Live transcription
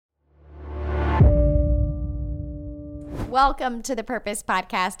Welcome to the Purpose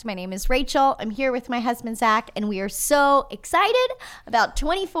Podcast. My name is Rachel. I'm here with my husband, Zach, and we are so excited about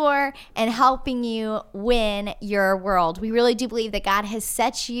 24 and helping you win your world. We really do believe that God has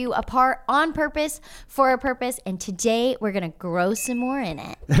set you apart on purpose for a purpose, and today we're going to grow some more in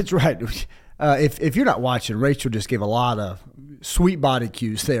it. That's right. If you're not watching, Rachel just gave a lot of sweet body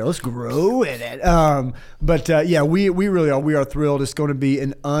cues there. Let's grow in it. We really are. We are thrilled. It's going to be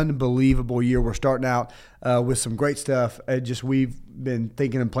an unbelievable year. We're starting out with some great stuff. We've been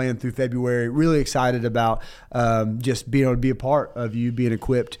thinking and planning through February. Really excited about just being able to be a part of you being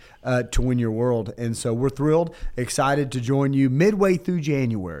equipped to win your world. And so we're thrilled, excited to join you midway through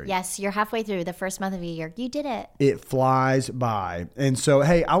January. Yes, you're halfway through the first month of the year. You did it. It flies by. And so,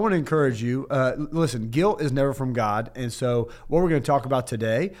 hey, I want to encourage you. Listen, guilt is never from God. And so what we're going to talk about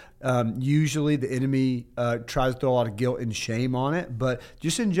today, usually the enemy tries to throw a lot of guilt and shame on it. But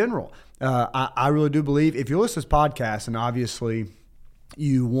just in general, I really do believe if you listen to this podcast, and obviously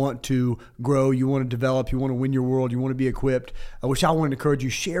you want to grow, you want to develop, you want to win your world, you want to be equipped, which I want to encourage you,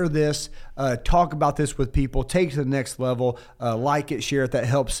 share this, talk about this with people, take it to the next level, like it, share it. That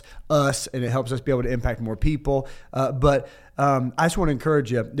helps us, and it helps us be able to impact more people. But I just want to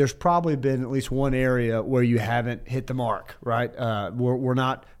encourage you, there's probably been at least one area where you haven't hit the mark, right? We're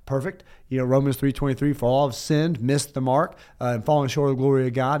not perfect. Romans 3:23, for all have sinned, missed the mark, and fallen short of the glory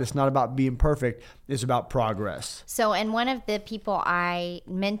of God. It's not about being perfect. It's about progress. So, and one of the people I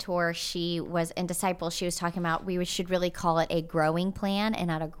mentor, she was in Disciple, she was talking about we should really call it a growing plan and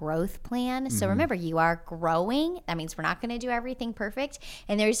not a growth plan. So remember, you are growing. That means we're not going to do everything perfect.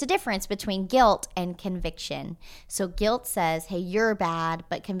 And there's a difference between guilt and conviction. So guilt says, hey, you're bad,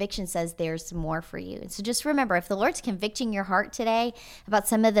 but conviction says there's more for you. So just remember, if the Lord's convicting your heart today about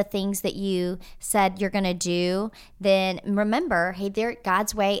some of the things that you said you're going to do, then remember, hey,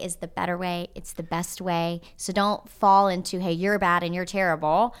 God's way is the better way. It's the best way. So don't fall into, hey, you're bad and you're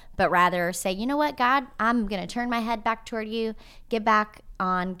terrible, but rather say, you know what, God, I'm going to turn my head back toward you, get back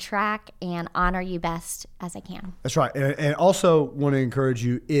on track, and honor you best as I can. That's right. And also want to encourage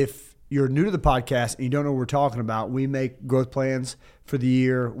you, if you're new to the podcast and you don't know what we're talking about, we make growth plans for the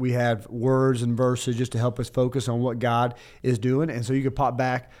year. We have words and verses just to help us focus on what God is doing. And so you could pop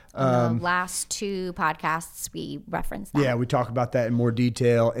back. The last two podcasts, we referenced that. Yeah, we talk about that in more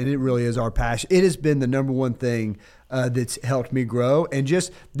detail, and it really is our passion. It has been the number one thing that's helped me grow. And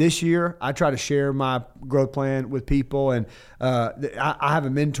just this year, I try to share my growth plan with people. And I have a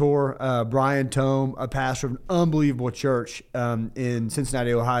mentor, Brian Tome, a pastor of an unbelievable church in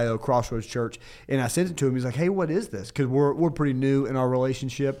Cincinnati, Ohio, Crossroads Church. And I sent it to him. He's like, hey, what is this? Because we're pretty new in our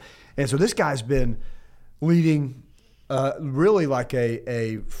relationship. And so this guy's been leading really like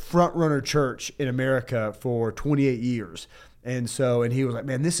a front runner church in America for 28 years. And he was like,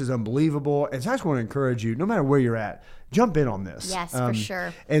 man, this is unbelievable. And so I just want to encourage you, no matter where you're at, jump in on this. Yes, for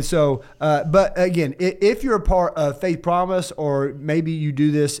sure. And so, but again, if you're a part of Faith Promise, or maybe you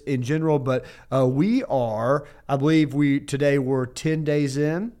do this in general, but we are, I believe today we're 10 days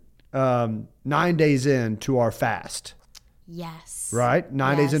in, 9 days in to our fast. Yes. Right?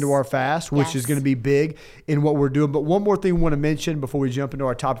 9 days into our fast, which is going to be big in what we're doing. But one more thing we want to mention before we jump into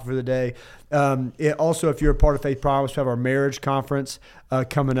our topic for the day. Also, if you're a part of Faith Promise, we have our marriage conference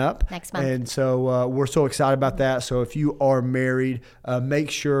coming up next month. And so we're so excited about that. So if you are married, make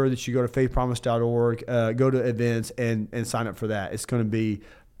sure that you go to faithpromise.org, go to events and sign up for that. It's going to be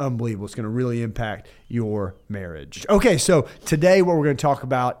unbelievable. It's going to really impact your marriage. Okay, so today what we're going to talk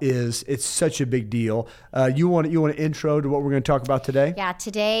about it's such a big deal. You want an intro to what we're going to talk about today? Yeah,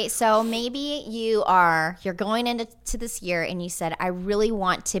 today. So maybe you're going into this year and you said, I really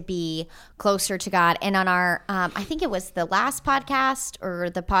want to be closer to God. And on our, I think it was the last podcast or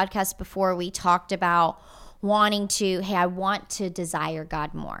the podcast before, we talked about I want to desire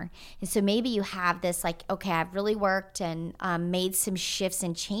God more. And so maybe you have this like, okay, I've really worked and made some shifts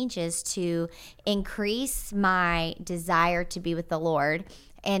and changes to increase my desire to be with the Lord.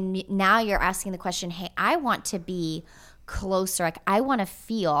 And now you're asking the question, hey, I want to be closer. Like I want to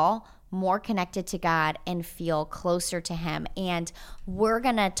feel more connected to God and feel closer to Him. And we're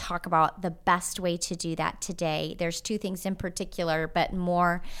going to talk about the best way to do that today. There's two things in particular, but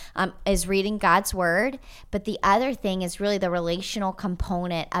more is reading God's Word. But the other thing is really the relational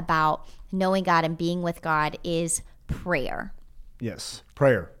component about knowing God and being with God is prayer. Yes,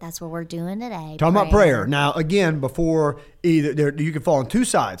 prayer. That's what we're doing today. Talking about prayer. Now, again, before either, you can fall on two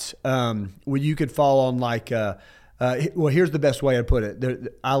sides. Where you could fall on like... well, here's the best way to put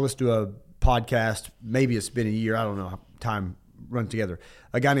it. I listened to a podcast, maybe it's been a year, I don't know, time run together.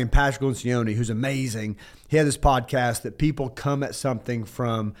 A guy named Patrick Lencioni, who's amazing. He had this podcast that people come at something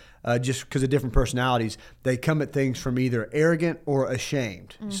from just because of different personalities. They come at things from either arrogant or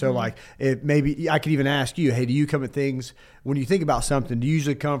ashamed. So like, maybe I could even ask you, hey, do you come at things when you think about something? Do you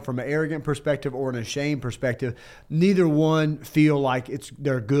usually come from an arrogant perspective or an ashamed perspective? Neither one feel like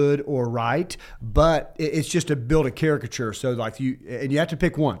they're good or right, but it's just to build a caricature. So like you have to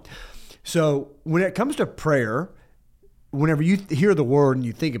pick one. So when it comes to prayer, whenever you hear the word and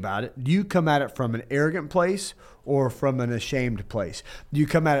you think about it, do you come at it from an arrogant place or from an ashamed place? Do you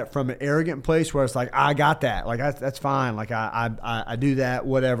come at it from an arrogant place where it's like, I got that, like that's fine, like I do that,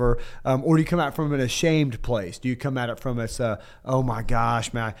 whatever, or do you come at it from an ashamed place? Do you come at it from oh my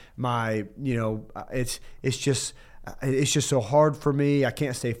gosh, my it's just so hard for me, I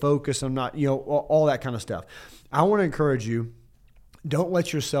can't stay focused, I'm not, all that kind of stuff. I want to encourage you, don't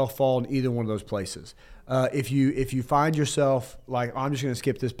let yourself fall in either one of those places. If you find yourself like, I'm just going to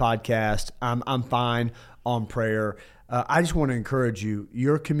skip this podcast, I'm fine on prayer. I just want to encourage you.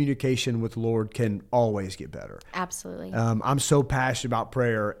 Your communication with the Lord can always get better. Absolutely. I'm so passionate about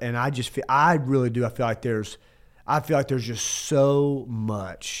prayer, and I really do. I feel like there's just so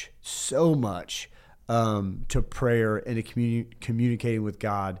much to prayer and to communicating with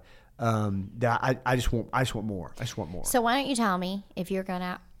God. That I just want more. So why don't you tell me, if you're going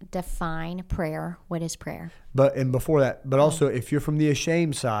to define prayer, what is prayer? But before that, but also if you're from the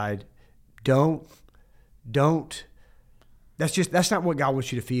ashamed side, don't. That's not what God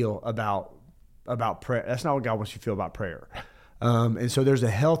wants you to feel about prayer. That's not what God wants you to feel about prayer. And so there's a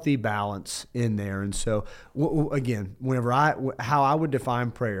healthy balance in there. And so again, how I would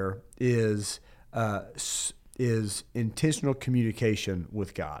define prayer is intentional communication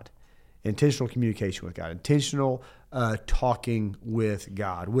with God. Intentional talking with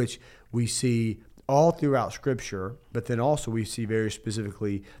God, which we see all throughout Scripture, but then also we see very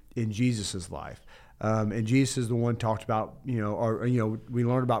specifically in Jesus's life. And Jesus is the one talked about, we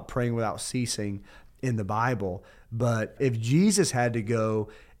learned about praying without ceasing in the Bible. But if Jesus had to go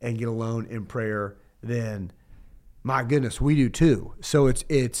and get alone in prayer, then my goodness, we do too. So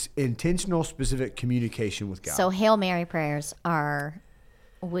it's intentional, specific communication with God. So Hail Mary prayers are,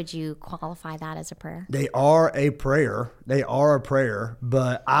 would you qualify that as a prayer? They are a prayer,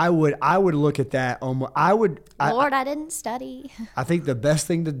 but I would look at that Lord, I didn't study. I think the best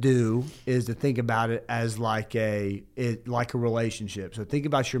thing to do is to think about it as like a relationship. So think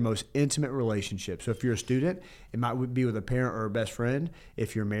about your most intimate relationship. So if you're a student, it might be with a parent or a best friend.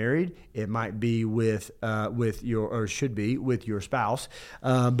 If you're married, it might be with your spouse.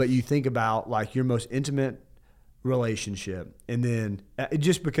 But you think about like your most intimate relationship, and then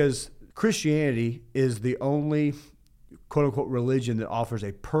just because Christianity is the only quote unquote religion that offers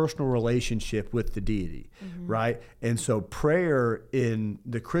a personal relationship with the deity, right? And so prayer in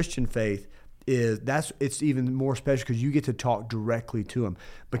the Christian faith it's even more special because you get to talk directly to him.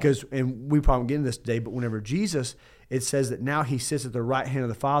 Because, and we probably won't get into this today, but whenever Jesus, it says that now he sits at the right hand of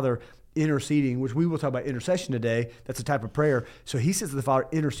the Father interceding, which we will talk about intercession today. That's a type of prayer. So he sits at the Father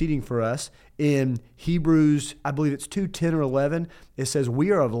interceding for us. In Hebrews, I believe it's 2:10 or 11, it says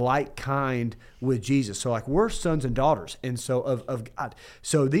we are of like kind with Jesus. So like we're sons and daughters, and so of God.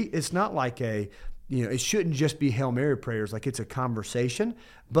 So it's not like it shouldn't just be Hail Mary prayers, like it's a conversation.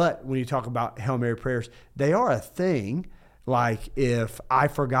 But when you talk about Hail Mary prayers, they are a thing. Like if I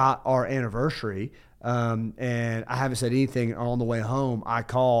forgot our anniversary, and I haven't said anything on the way home, I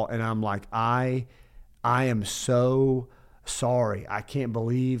call and I'm like, I am so sorry. I can't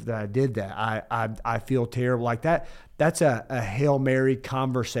believe that I did that. I feel terrible like that. That's a Hail Mary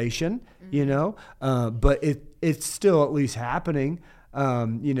conversation, but it's still at least happening.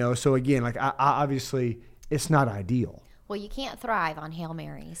 So again, like I obviously it's not ideal. Well, you can't thrive on Hail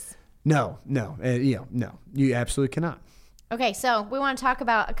Marys. No, you absolutely cannot. Okay. So we want to talk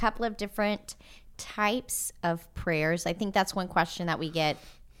about a couple of different types of prayers. I think that's one question that we get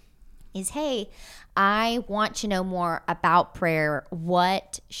is, hey, I want to know more about prayer.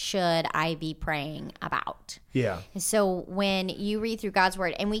 What should I be praying about? Yeah. So when you read through God's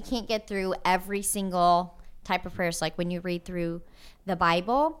word, and we can't get through every single type of prayers, like when you read through the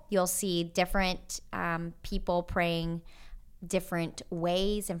Bible, you'll see different people praying different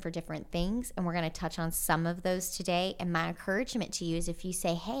ways and for different things, and we're going to touch on some of those today. And my encouragement to you is, if you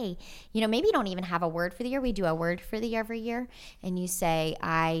say, hey, maybe you don't even have a word for the year. We do a word for the year every year, and you say,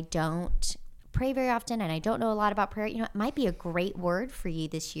 I don't pray very often and I don't know a lot about prayer, it might be a great word for you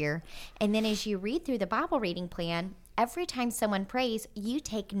this year. And then as you read through the Bible reading plan, every time someone prays, you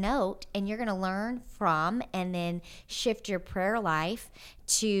take note, and you're going to learn from and then shift your prayer life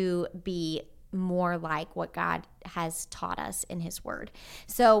to be more like what God has taught us in his word.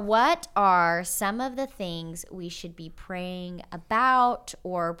 So what are some of the things we should be praying about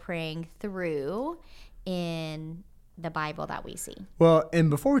or praying through in the Bible that we see? Well, and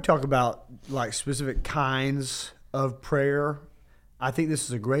before we talk about like specific kinds of prayer, I think this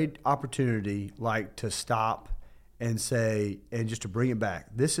is a great opportunity like to stop and say, and just to bring it back,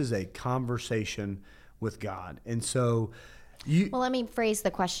 this is a conversation with God. And so well, let me phrase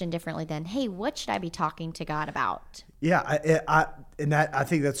the question differently then. Hey, what should I be talking to God about? Yeah, I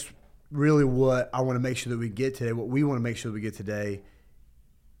think that's really what I want to make sure that we get today, what we want to make sure that we get today.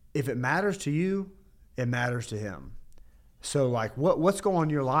 If it matters to you, it matters to him. So like what's going on in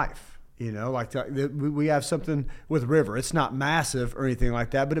your life? You know, like we have something with River. It's not massive or anything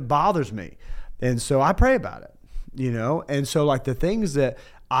like that, but it bothers me. And so I pray about it, you know? And so like the things that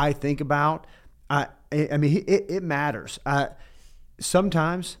I think about, I mean, it matters.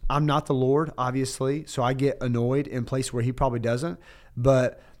 Sometimes I'm not the Lord, obviously, so I get annoyed in places where he probably doesn't.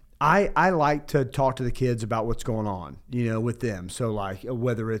 But I like to talk to the kids about what's going on, you know, with them. So like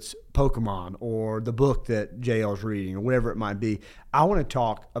whether it's Pokemon or the book that JL's reading or whatever it might be, I want to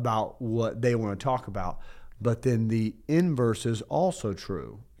talk about what they want to talk about. But then the inverse is also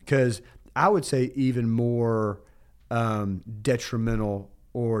true, because I would say even more detrimental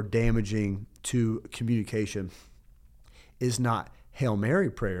or damaging to communication is not Hail Mary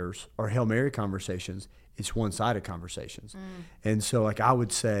prayers or Hail Mary conversations. It's one-sided conversations. And so like I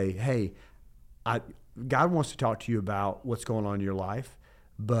would say, hey, God wants to talk to you about what's going on in your life,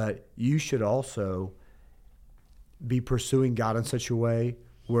 but you should also be pursuing God in such a way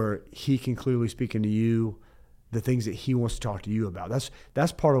where he can clearly speak into you the things that he wants to talk to you about.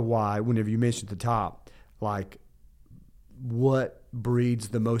 That's part of why whenever you mentioned at the top, like what breeds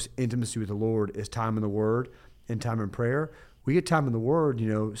the most intimacy with the Lord is time in the Word and time in prayer. We get time in the Word, you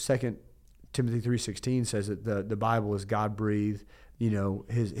know, 2 Timothy 3:16 says that the Bible is God-breathed, you know,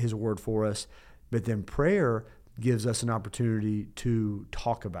 his word for us. But then prayer gives us an opportunity to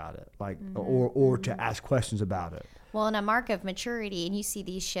talk about it, like or to ask questions about it. Well, and a mark of maturity, and you see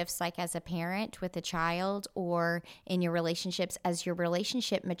these shifts like as a parent with a child or in your relationships, as your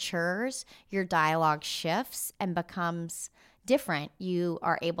relationship matures, your dialogue shifts and becomes different. You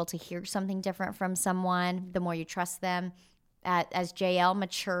are able to hear something different from someone the more you trust them. As JL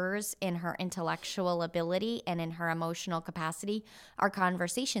matures in her intellectual ability and in her emotional capacity, our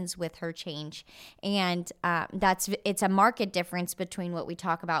conversations with her change. And it's a marked difference between what we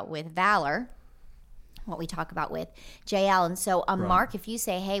talk about with Valor, what we talk about with JL. And so Mark, if you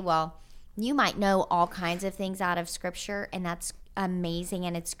say, hey, well, you might know all kinds of things out of Scripture, and that's amazing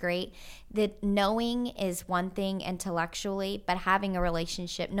and it's great. That knowing is one thing intellectually, but having a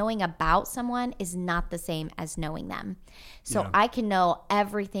relationship, knowing about someone is not the same as knowing them. So I can know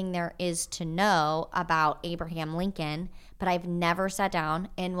everything there is to know about Abraham Lincoln, but I've never sat down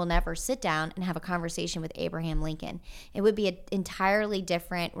and will never sit down and have a conversation with Abraham Lincoln. It would be an entirely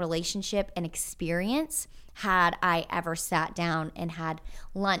different relationship and experience had I ever sat down and had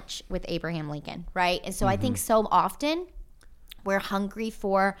lunch with Abraham Lincoln, right? And so I think so often we're hungry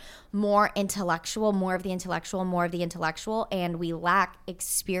for more of the intellectual, and we lack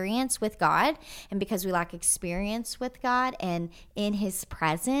experience with God. And because we lack experience with God and in his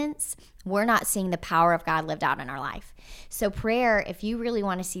presence, we're not seeing the power of God lived out in our life. So prayer, if you really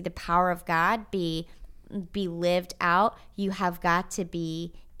want to see the power of God be lived out, you have got to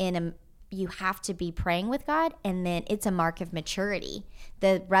be you have to be praying with God, and then it's a mark of maturity.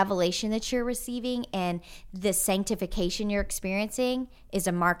 The revelation that you're receiving and the sanctification you're experiencing is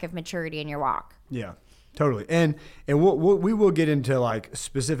a mark of maturity in your walk. Yeah, totally. And we will get into like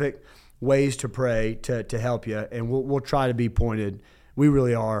specific ways to pray to help you, and we'll try to be pointed. We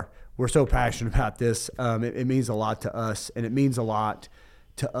really are. We're so passionate about this. It means a lot to us, and it means a lot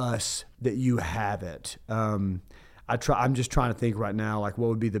to us that you have it. I'm just trying to think right now, like what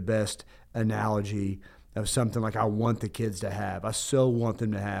would be the best analogy of something like I want the kids to have. I so want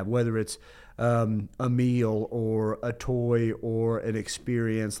them to have, whether it's a meal or a toy or an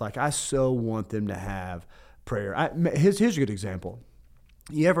experience. Like I so want them to have prayer. Here's a good example.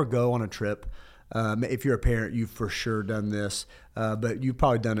 You ever go on a trip? If you're a parent, you've for sure done this, but you've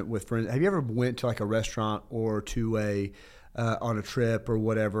probably done it with friends. Have you ever went to like a restaurant or to on a trip or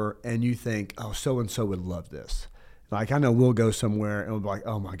whatever, and you think, oh, so-and-so would love this? Like I know we'll go somewhere and we'll be like,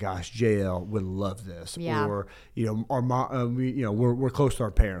 oh my gosh, JL would love this. Yeah. Or, you know, our mom, we're close to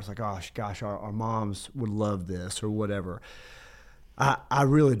our parents. Like, gosh, our moms would love this or whatever. I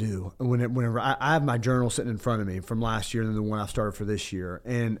really do. Whenever I have my journal sitting in front of me from last year and then the one I started for this year.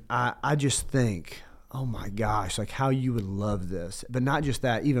 And I just think oh my gosh, like how you would love this. But not just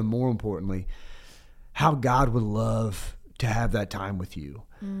that, even more importantly, how God would love to have that time with you.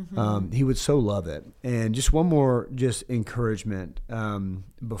 He would so love it. And just one more just encouragement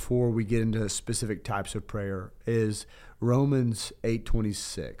before we get into specific types of prayer is Romans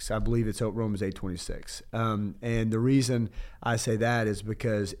 8:26. I believe it's Romans 8:26. And the reason I say that is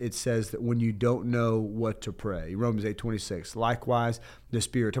because it says that when you don't know what to pray, Romans 8:26, likewise, the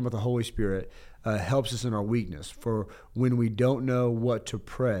Spirit, talking about the Holy Spirit, helps us in our weakness. For when we don't know what to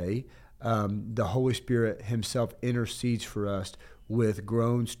pray, the Holy Spirit himself intercedes for us with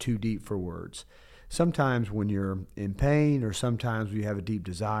groans too deep for words. Sometimes when you're in pain or sometimes when you have a deep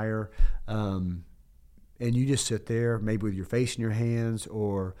desire, and you just sit there, maybe with your face in your hands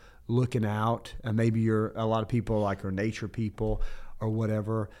or looking out, and maybe a lot of people like are nature people or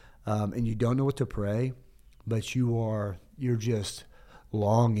whatever, and you don't know what to pray, but you're just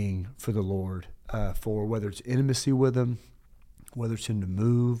longing for the Lord, for whether it's intimacy with him, whether it's him to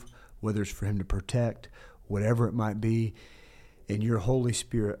move, whether it's for him to protect, whatever it might be. And your Holy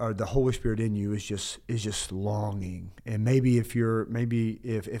Spirit, or the Holy Spirit in you, is just longing. And maybe if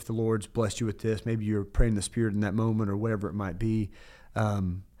the Lord's blessed you with this, maybe you're praying the Spirit in that moment or whatever it might be.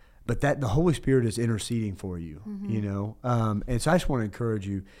 But that the Holy Spirit is interceding for you, you know. And so I just want to encourage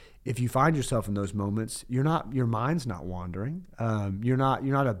you, if you find yourself in those moments, your mind's not wandering. You're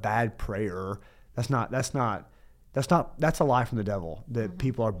not a bad prayer. That's a lie from the devil, that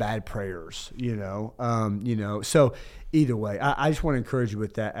people are bad prayers, you know. So either way, I just want to encourage you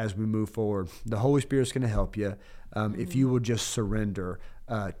with that as we move forward. The Holy Spirit's going to help you if you will just surrender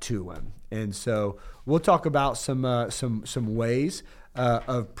to him. And so we'll talk about some ways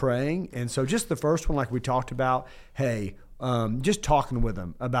of praying. And so just the first one, like we talked about, just talking with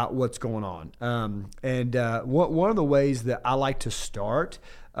him about what's going on. One of the ways that I like to start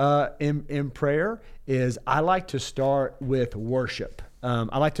in prayer is I like to start with worship.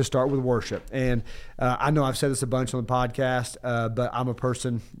 I like to start with worship. And I know I've said this a bunch on the podcast, but I'm a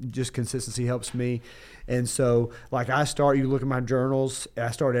person, just consistency helps me. And so like you look at my journals,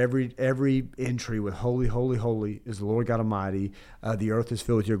 I start every entry with holy, holy, holy is the Lord God Almighty. The earth is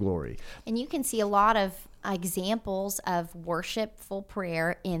filled with your glory. And you can see a lot of examples of worshipful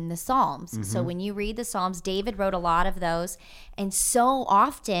prayer in the Psalms. So when you read the Psalms, David wrote a lot of those. And so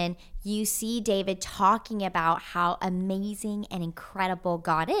often you see David talking about how amazing and incredible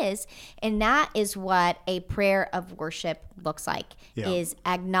God is. And that is what a prayer of worship looks like, is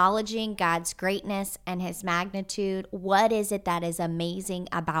acknowledging God's greatness and his magnitude. What is it that is amazing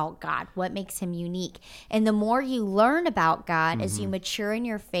about God? What makes him unique? And the more you learn about God, as you mature in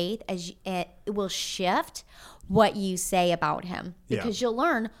your faith, it will shift what you say about him, because you'll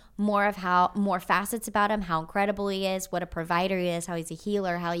learn more facets about him, how incredible he is, what a provider he is, how he's a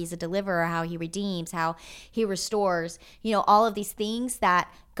healer, how he's a deliverer, how he redeems, how he restores, all of these things that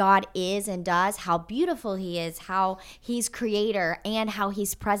God is and does, how beautiful he is, how he's creator, and how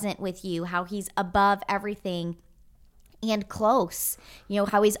he's present with you, how he's above everything and close,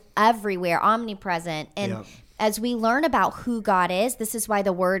 how he's everywhere, omnipresent. And as we learn about who God is, this is why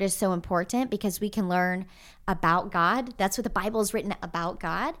the word is so important, because we can learn about God. That's what the Bible is written about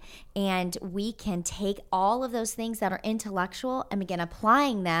God. And we can take all of those things that are intellectual and begin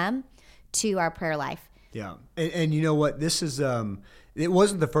applying them to our prayer life. Yeah. And you know what? This is, it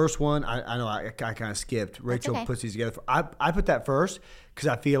wasn't the first one. I know I kind of skipped. Rachel puts these together. I put that first because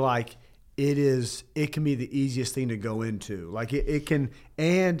I feel like it can be the easiest thing to go into. Like it can,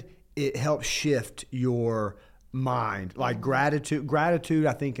 and it helps shift your mind. Like gratitude,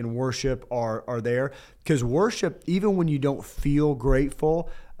 I think, and worship are there, because worship, even when you don't feel grateful,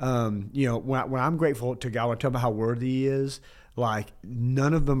 when I'm grateful to God, when I talk about how worthy he is, like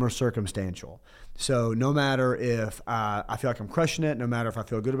none of them are circumstantial. So no matter if I feel like I'm crushing it, no matter if I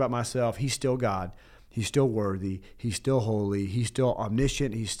feel good about myself, he's still God. He's still worthy. He's still holy. He's still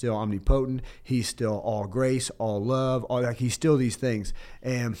omniscient. He's still omnipotent. He's still all grace, all love, he's still these things.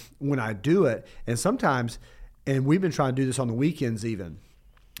 And when I do it, and sometimes, and we've been trying to do this on the weekends even,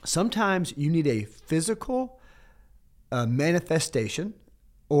 sometimes you need a physical manifestation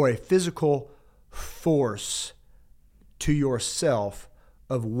or a physical force to yourself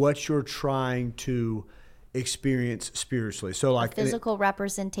of what you're trying to experience spiritually. So like a physical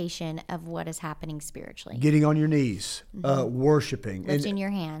representation of what is happening spiritually. Getting on your knees, worshiping. Lifting your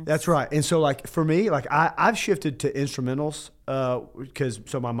hands. That's right. And so like for me, like I've shifted to instrumentals because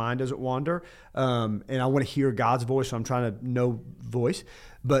so my mind doesn't wander. And I want to hear God's voice, so I'm trying to know voice.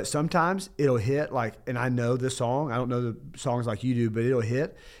 But sometimes it'll hit like, and I know this song, I don't know the songs like you do, but it'll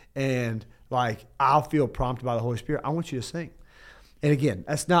hit. And like I'll feel prompted by the Holy Spirit, I want you to sing. And again,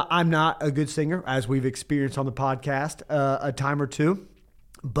 I'm not a good singer, as we've experienced on the podcast a time or two.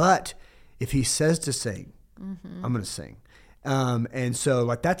 But if he says to sing, I'm going to sing. And so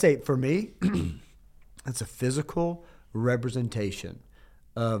like for me, that's a physical representation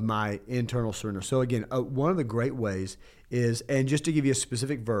of my internal surrender. So again, one of the great ways is, and just to give you a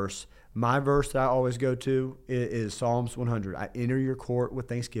specific verse, my verse that I always go to is Psalms 100. I enter your court with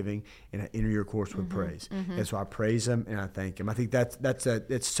thanksgiving, and I enter your courts with praise. And so I praise him and I thank him. I think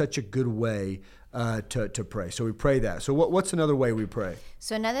it's such a good way to pray. So we pray that. So what's another way we pray?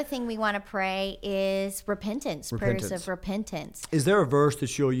 So another thing we want to pray is repentance. Prayers of repentance. Is there a verse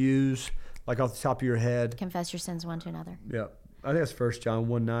that you'll use, like off the top of your head? Confess your sins one to another. Yeah. I think that's 1 John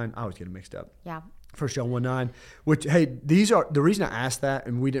 1:9. I always get them mixed up. Yeah. 1 John 1:9, which, hey, these are, the reason I asked that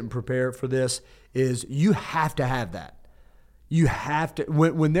and we didn't prepare for this is you have to have that. You have to,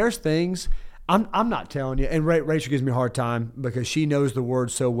 when there's things, I'm not telling you, and Rachel gives me a hard time because she knows the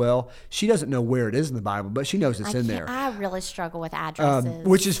word so well. She doesn't know where it is in the Bible, but she knows it's in there. I really struggle with addresses.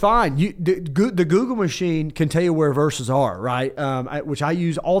 Which is fine. The Google machine can tell you where verses are, right? Which I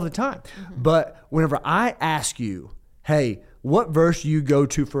use all the time. But whenever I ask you, hey, what verse do you go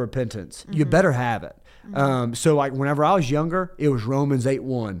to for repentance? You better have it. So like whenever I was younger, it was Romans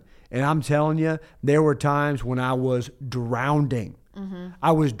 8:1. And I'm telling you, there were times when I was drowning.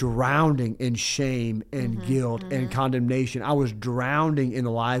 I was drowning in shame and guilt and condemnation. I was drowning in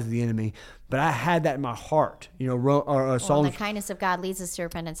the lies of the enemy. But I had that in my heart. Psalms, the kindness of God leads us to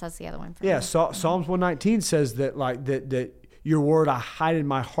repentance. That's the other one. Psalms 119 says that that your word I hide in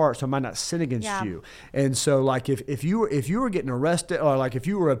my heart so I might not sin against you. And so like if you were getting arrested, or like if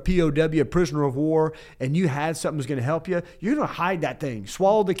you were a POW, a prisoner of war, and you had something that's going to help you, you're going to hide that thing,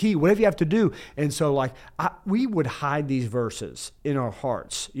 swallow the key, whatever you have to do. And so like we would hide these verses in our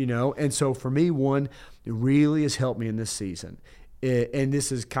hearts, And so for me, one, it really has helped me in this season. And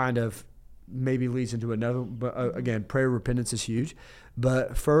this is kind of maybe leads into another, but again, prayer of repentance is huge.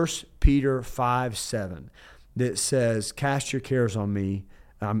 But 1 Peter 5:7. That says, cast your cares on me.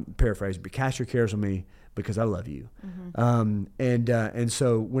 I'm paraphrasing, but cast your cares on me because I love you. And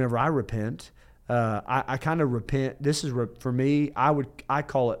so whenever I repent, I kind of repent. This is for me. I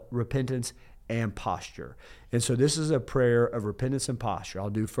call it repentance and posture. And so this is a prayer of repentance and posture. I'll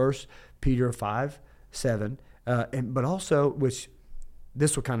do 1 Peter 5:7, but also which.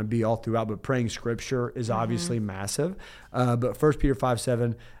 This will kind of be all throughout, but praying scripture is obviously massive. But 1 Peter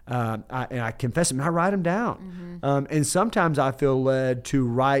 5:7, I confess them and I write them down. And sometimes I feel led to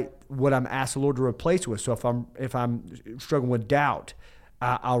write what I'm asked the Lord to replace with. So if I'm struggling with doubt,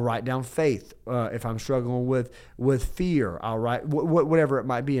 I'll write down faith. If I'm struggling with fear, I'll write whatever it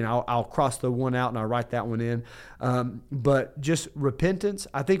might be, and I'll cross the one out and I'll write that one in. But just repentance,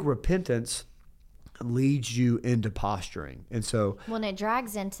 I think repentance leads you into posturing. And so when it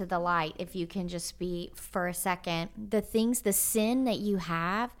drags into the light, if you can just be for a second, the sin that you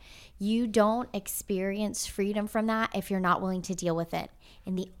have, you don't experience freedom from that if you're not willing to deal with it.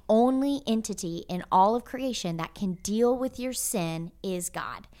 And the only entity in all of creation that can deal with your sin is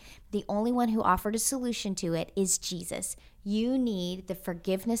God. The only one who offered a solution to it is Jesus. You need the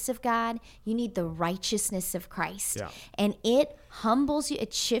forgiveness of God. You need the righteousness of Christ. Yeah. And it humbles you.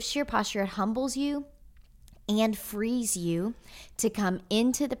 It shifts your posture. It humbles you and frees you to come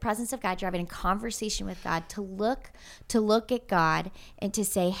into the presence of God. You're having a conversation with God, to look at God and to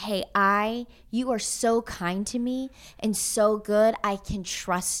say, hey, you are so kind to me and so good. I can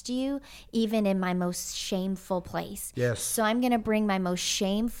trust you even in my most shameful place. Yes. So I'm going to bring my most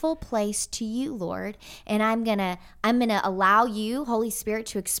shameful place to you, Lord, and I'm going to allow you, Holy Spirit,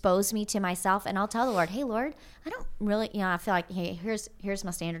 to expose me to myself. And I'll tell the Lord, hey, Lord, I don't really, I feel like, hey, here's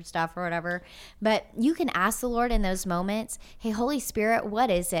my standard stuff or whatever. But you can ask the Lord in those moments, hey, Holy Spirit, what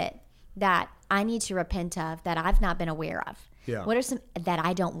is it that I need to repent of that I've not been aware of? Yeah. What are some that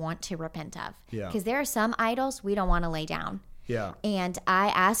I don't want to repent of? Yeah. Because there are some idols we don't want to lay down. Yeah. And I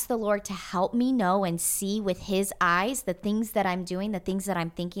ask the Lord to help me know and see with his eyes the things that I'm doing, the things that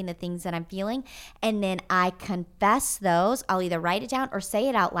I'm thinking, the things that I'm feeling. And then I confess those. I'll either write it down or say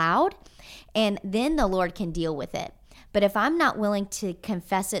it out loud. And then the Lord can deal with it. But if I'm not willing to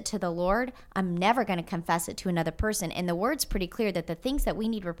confess it to the Lord, I'm never going to confess it to another person. And the word's pretty clear that the things that we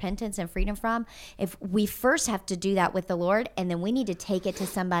need repentance and freedom from, if we first have to do that with the Lord, and then we need to take it to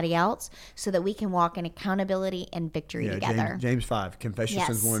somebody else so that we can walk in accountability and victory together. James 5, confess your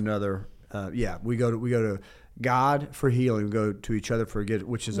sins one another. We go to God for healing. We go to each other for forgiveness,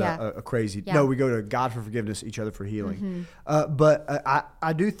 which is a crazy. Yeah. No, we go to God for forgiveness, each other for healing. But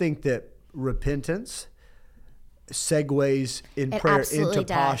I do think that repentance segues in prayer into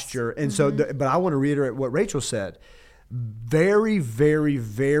posture. And so, but I want to reiterate what Rachel said. very, very,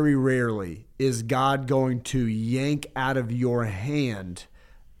 very rarely is God going to yank out of your hand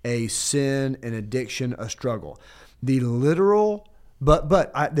a sin, an addiction, a struggle. The literal,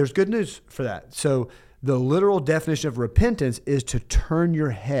 there's good news for that. So the literal definition of repentance is to turn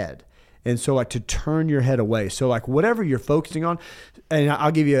your head. And so like to turn your head away. So like whatever you're focusing on, and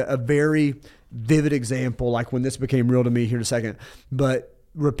I'll give you a very vivid example, like when this became real to me here in a second, but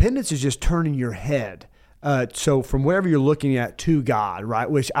repentance is just turning your head. So from wherever you're looking at to God, right?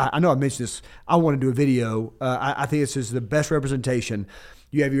 Which I know I mentioned this. I want to do a video. I think this is the best representation.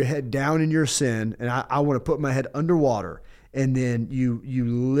 You have your head down in your sin, and I want to put my head underwater, and then you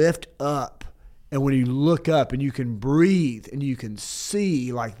lift up, and when you look up and you can breathe and you can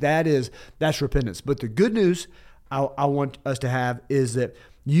see, like that's repentance. But the good news I want us to have is that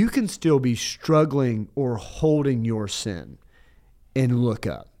you can still be struggling or holding your sin and look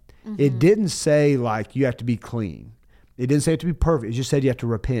up. Mm-hmm. It didn't say like you have to be clean. It didn't say you have to be perfect. It just said you have to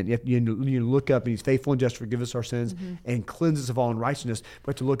repent. You look up, and he's faithful and just to forgive us our sins and cleanse us of all unrighteousness.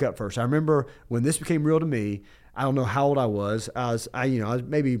 But to look up first. I remember when this became real to me, I don't know how old I was. I was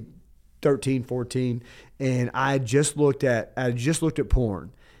maybe 13, 14, and I just looked at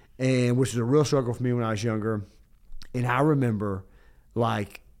porn, and which was a real struggle for me when I was younger. And I remember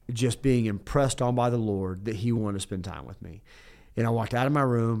like just being impressed on by the Lord that he wanted to spend time with me. And I walked out of my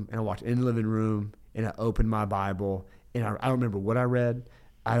room, and I walked in the living room, and I opened my Bible, and I don't remember what I read.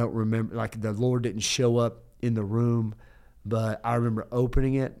 I don't remember, like the Lord didn't show up in the room, but I remember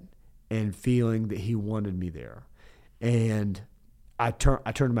opening it and feeling that he wanted me there. And I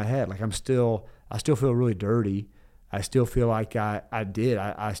turned my head, like I still feel really dirty. I still feel like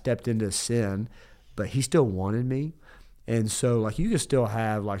I stepped into sin, but he still wanted me. And so like you can still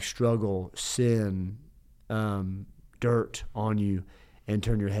have like struggle, sin, dirt on you, and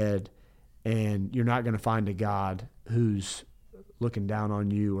turn your head, and you're not going to find a God who's looking down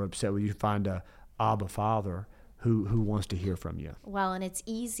on you or upset with you. Find a Abba Father who wants to hear from you. Well, and it's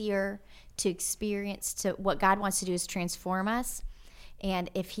easier to experience what God wants to do is transform us.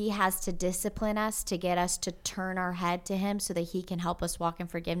 And if he has to discipline us to get us to turn our head to him so that he can help us walk in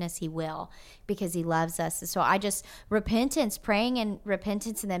forgiveness, he will, because he loves us. So praying in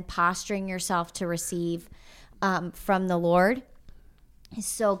repentance and then posturing yourself to receive from the Lord is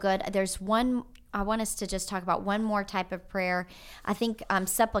so good. I want us to just talk about one more type of prayer. I think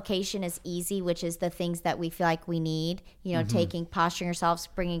supplication is easy, which is the things that we feel like we need, posturing yourselves,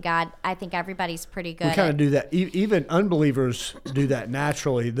 bringing God. I think everybody's pretty good. We kind of do that. Even unbelievers do that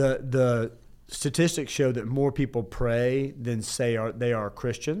naturally. The statistics show that more people pray than say they are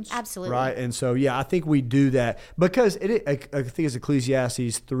Christians. Absolutely. Right? And so, yeah, I think we do that because I think it's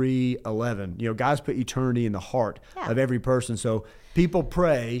Ecclesiastes 3:11. God's put eternity in the heart of every person. So people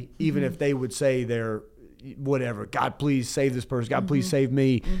pray even if they would say they're whatever. God, please save this person. God, please save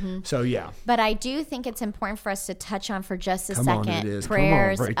me. So, yeah. But I do think it's important for us to touch on for just a second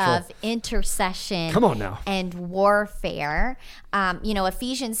prayers of intercession and warfare.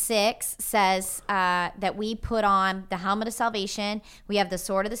 Ephesians 6 says that we put on the helmet of salvation. We have the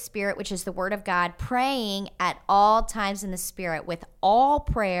sword of the Spirit, which is the word of God, praying at all times in the Spirit with all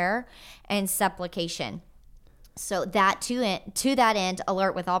prayer and supplication. So that to that end,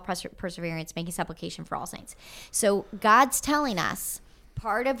 alert with all perseverance, making supplication for all saints. So God's telling us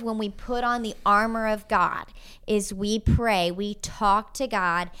part of when we put on the armor of God is we pray, we talk to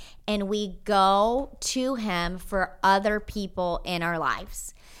God, and we go to him for other people in our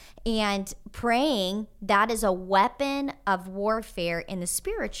lives. And praying, that is a weapon of warfare in the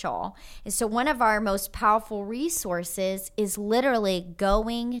spiritual. And so one of our most powerful resources is literally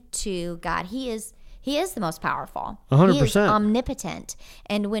going to God. He is the most powerful. 100%. He is omnipotent.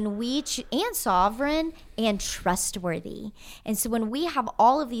 And when and sovereign and trustworthy. And so when we have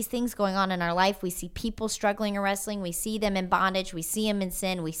all of these things going on in our life, we see people struggling and wrestling, we see them in bondage, we see them in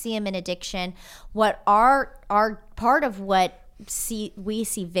sin, we see them in addiction. What our part of what we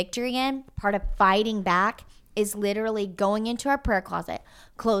see victory in, part of fighting back, is literally going into our prayer closet,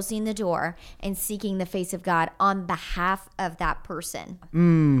 closing the door, and seeking the face of God on behalf of that person.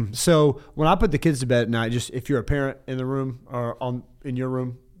 So when I put the kids to bed at night, just if you're a parent in the room or in your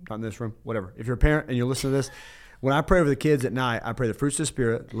room, not in this room, whatever. If you're a parent and you listen to this, when I pray over the kids at night, I pray the fruits of the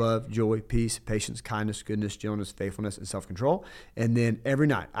Spirit: love, joy, peace, patience, kindness, goodness, gentleness, faithfulness, and self-control. And then every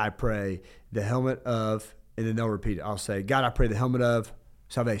night I pray the helmet of, and then they'll repeat it. I'll say, God, I pray the helmet of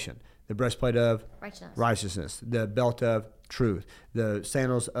salvation, the breastplate of righteousness, the belt of truth, the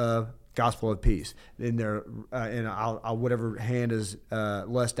sandals of gospel of peace. In their and I'll whatever hand is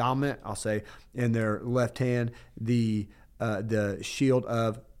less dominant, I'll say in their left hand the shield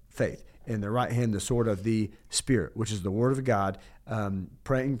of faith. in the right hand the sword of the Spirit, which is the Word of God,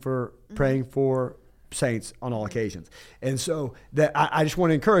 praying for saints on all occasions. And so that I just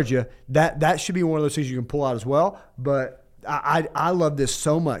want to encourage you that should be one of those things you can pull out as well. But I love this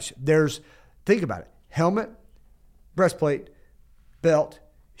so much. Think about it: helmet, breastplate, belt,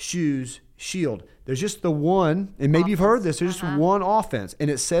 shoes, shield. There's just the one, and maybe you've heard this, there's just one offense. And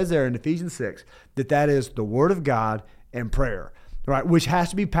it says there in Ephesians 6 that is the Word of God and prayer, right? Which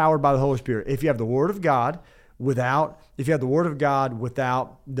has to be powered by the Holy Spirit. If you have the Word of God without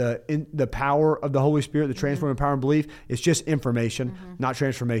the power of the Holy Spirit, the transforming power and belief, it's just information, not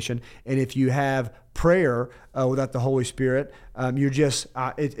transformation. And if you have prayer without the Holy Spirit, you're just,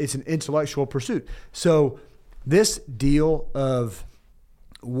 it's an intellectual pursuit. So this deal of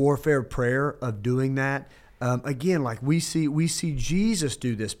warfare prayer, of doing that, again, like we see Jesus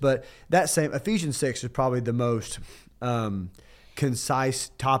do this, but that same Ephesians 6 is probably the most concise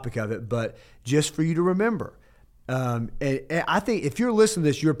topic of it. But just for you to remember, and I think if you're listening to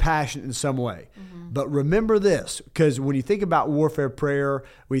this, you're passionate in some way. But remember this, because when you think about warfare prayer,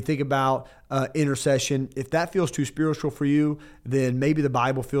 when you think about intercession, if that feels too spiritual for you, then maybe the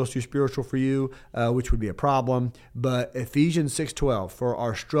Bible feels too spiritual for you, which would be a problem. But Ephesians 6:12, for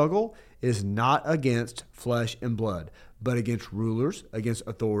our struggle is not against flesh and blood, but against rulers, against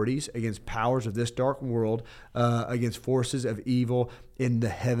authorities, against powers of this dark world, against forces of evil in the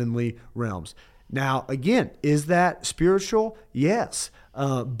heavenly realms. Now, again, is that spiritual? Yes.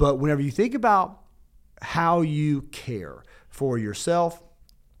 But whenever you think about how you care for yourself,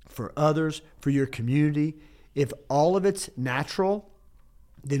 for others, for your community, if all of it's natural,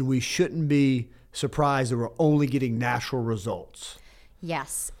 then we shouldn't be surprised that we're only getting natural results.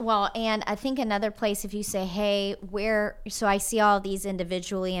 Yes. Well, and I think another place, if you say, hey, so I see all these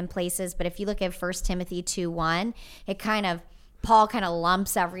individually in places, but if you look at 1 Timothy 2:1, Paul kind of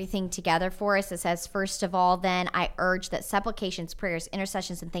lumps everything together for us. It says, first of all, then I urge that supplications, prayers,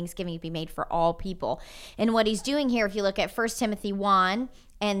 intercessions, and thanksgiving be made for all people. And what he's doing here, if you look at 1 Timothy 1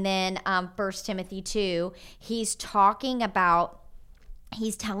 and then 1 Timothy 2, he's telling them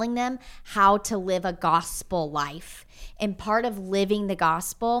how to live a gospel life. And part of living the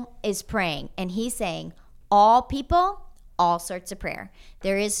gospel is praying. And he's saying, all people, all sorts of prayer.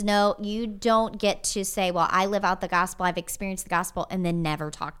 You don't get to say, well, I live out the gospel, I've experienced the gospel, and then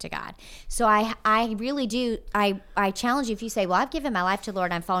never talk to God. So I really do, I challenge you, if you say, well, I've given my life to the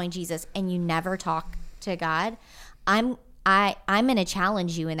Lord, I'm following Jesus, and you never talk to God, I'm going to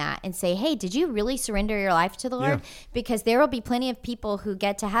challenge you in that and say, hey, did you really surrender your life to the Lord? Yeah. Because there will be plenty of people who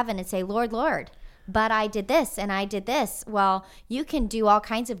get to heaven and say, Lord, Lord, but I did this and I did this. Well, you can do all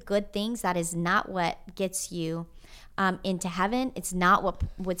kinds of good things. That is not what gets you into heaven. It's not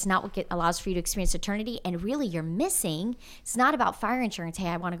what allows for you to experience eternity. And really, you're missing. It's not about fire insurance. Hey,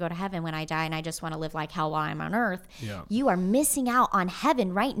 I want to go to heaven when I die, and I just want to live like hell while I'm on earth. Yeah. You are missing out on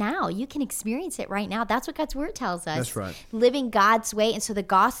heaven right now. You can experience it right now. That's what God's word tells us. That's right. Living God's way. And so the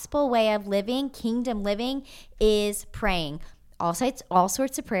gospel way of living, kingdom living, is praying. All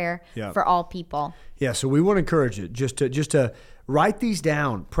sorts of prayer for all people. Yeah. So we want to encourage you just to write these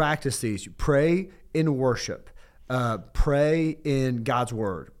down, practice these, pray in worship. Pray in God's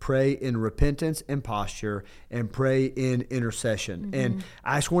word, pray in repentance and posture, and pray in intercession. Mm-hmm. And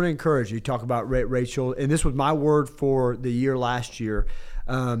I just want to encourage you, talk about Rachel, and this was my word for the year last year,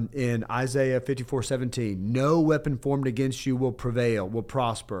 in Isaiah 54:17, no weapon formed against you will prevail, will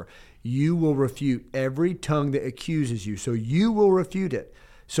prosper. You will refute every tongue that accuses you. So you will refute it.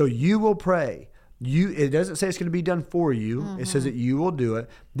 So you will pray. It doesn't say it's going to be done for you. Mm-hmm. It says that you will do it.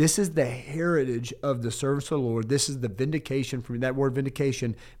 This is the heritage of the servants of the Lord. This is the vindication. From that word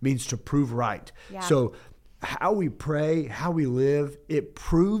vindication means to prove right. Yeah. So how we pray, how we live, it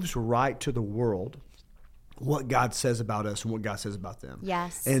proves right to the world what God says about us and what God says about them.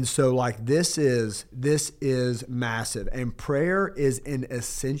 Yes. And so this is massive. And prayer is an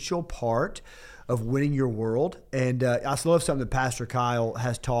essential part of winning your world. And I also love something that Pastor Kyle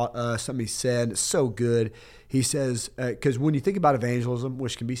has taught us, something he said, it's so good. He says, because when you think about evangelism,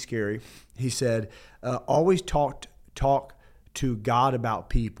 which can be scary, he said, always talk to God about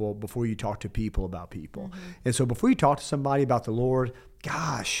people before you talk to people about people. Mm-hmm. And so before you talk to somebody about the Lord,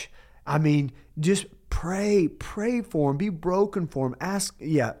 just pray for them, be broken for them, ask,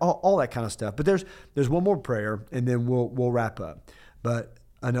 all that kind of stuff. But there's one more prayer, and then we'll wrap up. But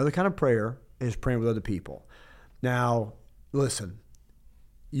another kind of prayer is praying with other people. Now, listen,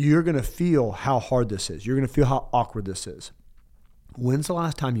 you're going to feel how hard this is. You're going to feel how awkward this is. When's the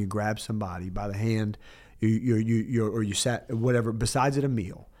last time you grabbed somebody by the hand, or you sat, whatever, besides at a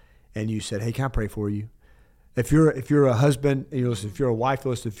meal, and you said, hey, can I pray for you? If you're a husband, listen, if you're a wife,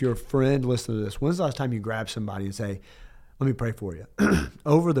 listen, if you're a friend, listen to this. When's the last time you grab somebody and say, let me pray for you?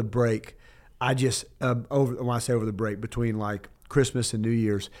 Over the break, when I say over the break, between like Christmas and New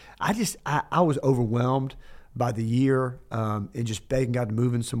Year's, I was overwhelmed by the year and just begging God to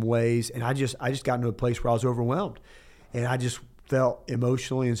move in some ways. And I just got into a place where I was overwhelmed. And I just felt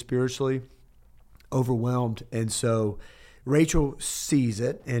emotionally and spiritually overwhelmed. And so Rachel sees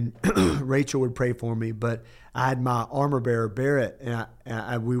it, and Rachel would pray for me, but I had my armor bearer, Barrett,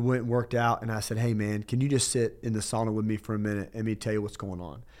 and we went and worked out, and I said, hey, man, can you just sit in the sauna with me for a minute and me tell you what's going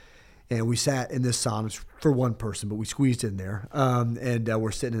on? And we sat in this sauna for one person, but we squeezed in there, and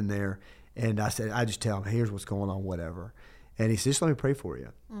we're sitting in there, and I said, I just tell him, here's what's going on, whatever. And he said, just let me pray for you.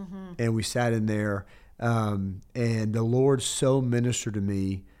 Mm-hmm. And we sat in there, and the Lord so ministered to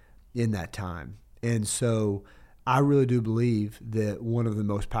me in that time. And so I really do believe that one of the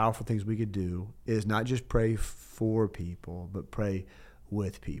most powerful things we could do is not just pray for people, but pray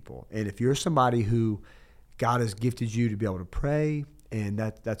with people. And if you're somebody who God has gifted you to be able to pray, and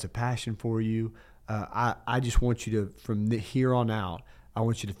that's a passion for you, I just want you to, from here on out, I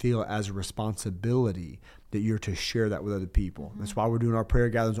want you to feel it as a responsibility that you're to share that with other people. Mm-hmm. That's why we're doing our prayer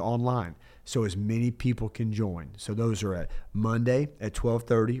gatherings online, so as many people can join. So those are at Monday at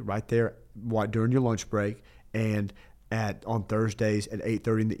 12:30, right there during your lunch break, and on Thursdays at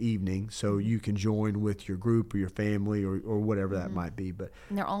 8:30 in the evening, so you can join with your group or your family or whatever that might be. But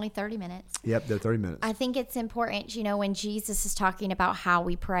and they're only 30 minutes. Yep, they're 30 minutes. I think it's important, when Jesus is talking about how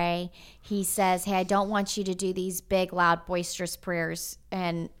we pray, he says, hey, I don't want you to do these big, loud, boisterous prayers.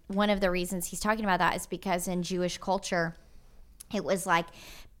 And one of the reasons he's talking about that is because in Jewish culture, it was like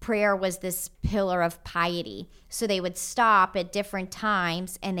prayer was this pillar of piety. So they would stop at different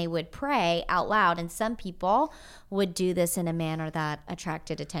times and they would pray out loud. And some people would do this in a manner that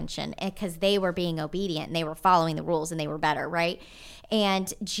attracted attention because they were being obedient and they were following the rules and they were better, right?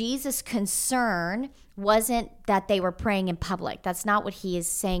 And Jesus' concern wasn't that they were praying in public. That's not what he is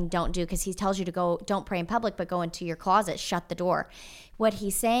saying don't do, because he tells you to go, don't pray in public, but go into your closet, shut the door. What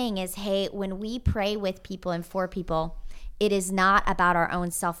he's saying is, hey, when we pray with people and for people, it is not about our own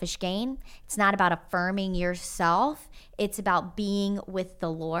selfish gain. It's not about affirming yourself. It's about being with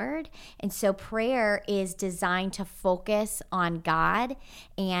the Lord. And so prayer is designed to focus on God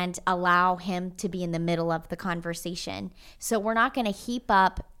and allow him to be in the middle of the conversation. So we're not going to heap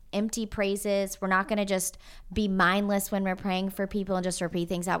up empty praises. We're not going to just be mindless when we're praying for people and just repeat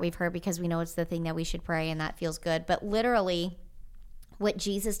things that we've heard because we know it's the thing that we should pray and that feels good. But literally, what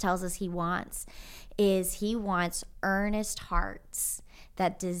Jesus tells us he wants is he wants earnest hearts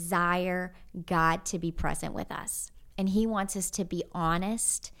that desire God to be present with us. And he wants us to be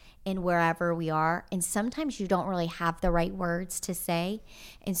honest in wherever we are. And sometimes you don't really have the right words to say.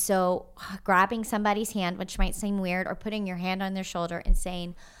 And so grabbing somebody's hand, which might seem weird, or putting your hand on their shoulder and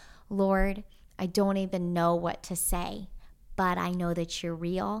saying, Lord, I don't even know what to say, but I know that you're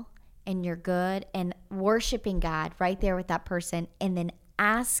real and you're good, and worshiping God right there with that person, and then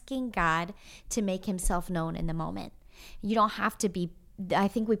asking God to make himself known in the moment. You don't have to be, I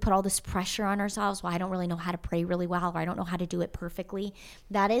think we put all this pressure on ourselves. Well, I don't really know how to pray really well, or I don't know how to do it perfectly.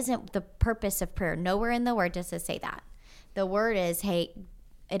 That isn't the purpose of prayer. Nowhere in the word does it say that. The word is, hey,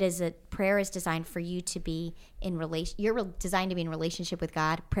 prayer is designed for you to be in relation. You're designed to be in relationship with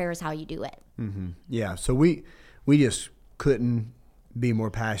God. Prayer is how you do it. Mm-hmm. Yeah. So we just couldn't be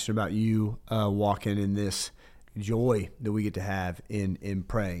more passionate about you walking in this joy that we get to have in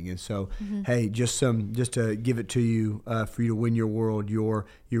praying. And so, hey, just to give it to you for you to win your world, your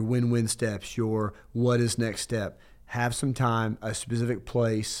win-win steps, your what is next step. Have some time, a specific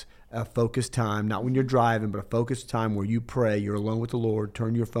place, a focused time, not when you're driving, but a focused time where you pray. You're alone with the Lord.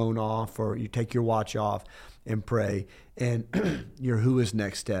 Turn your phone off, or you take your watch off and pray. And your who is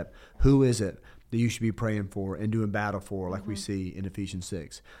next step. Who is it that you should be praying for and doing battle for, like we see in Ephesians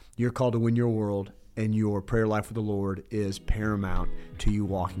 6. You're called to win your world, and your prayer life with the Lord is paramount to you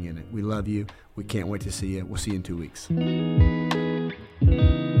walking in it. We love you. We can't wait to see you. We'll see you in 2 weeks.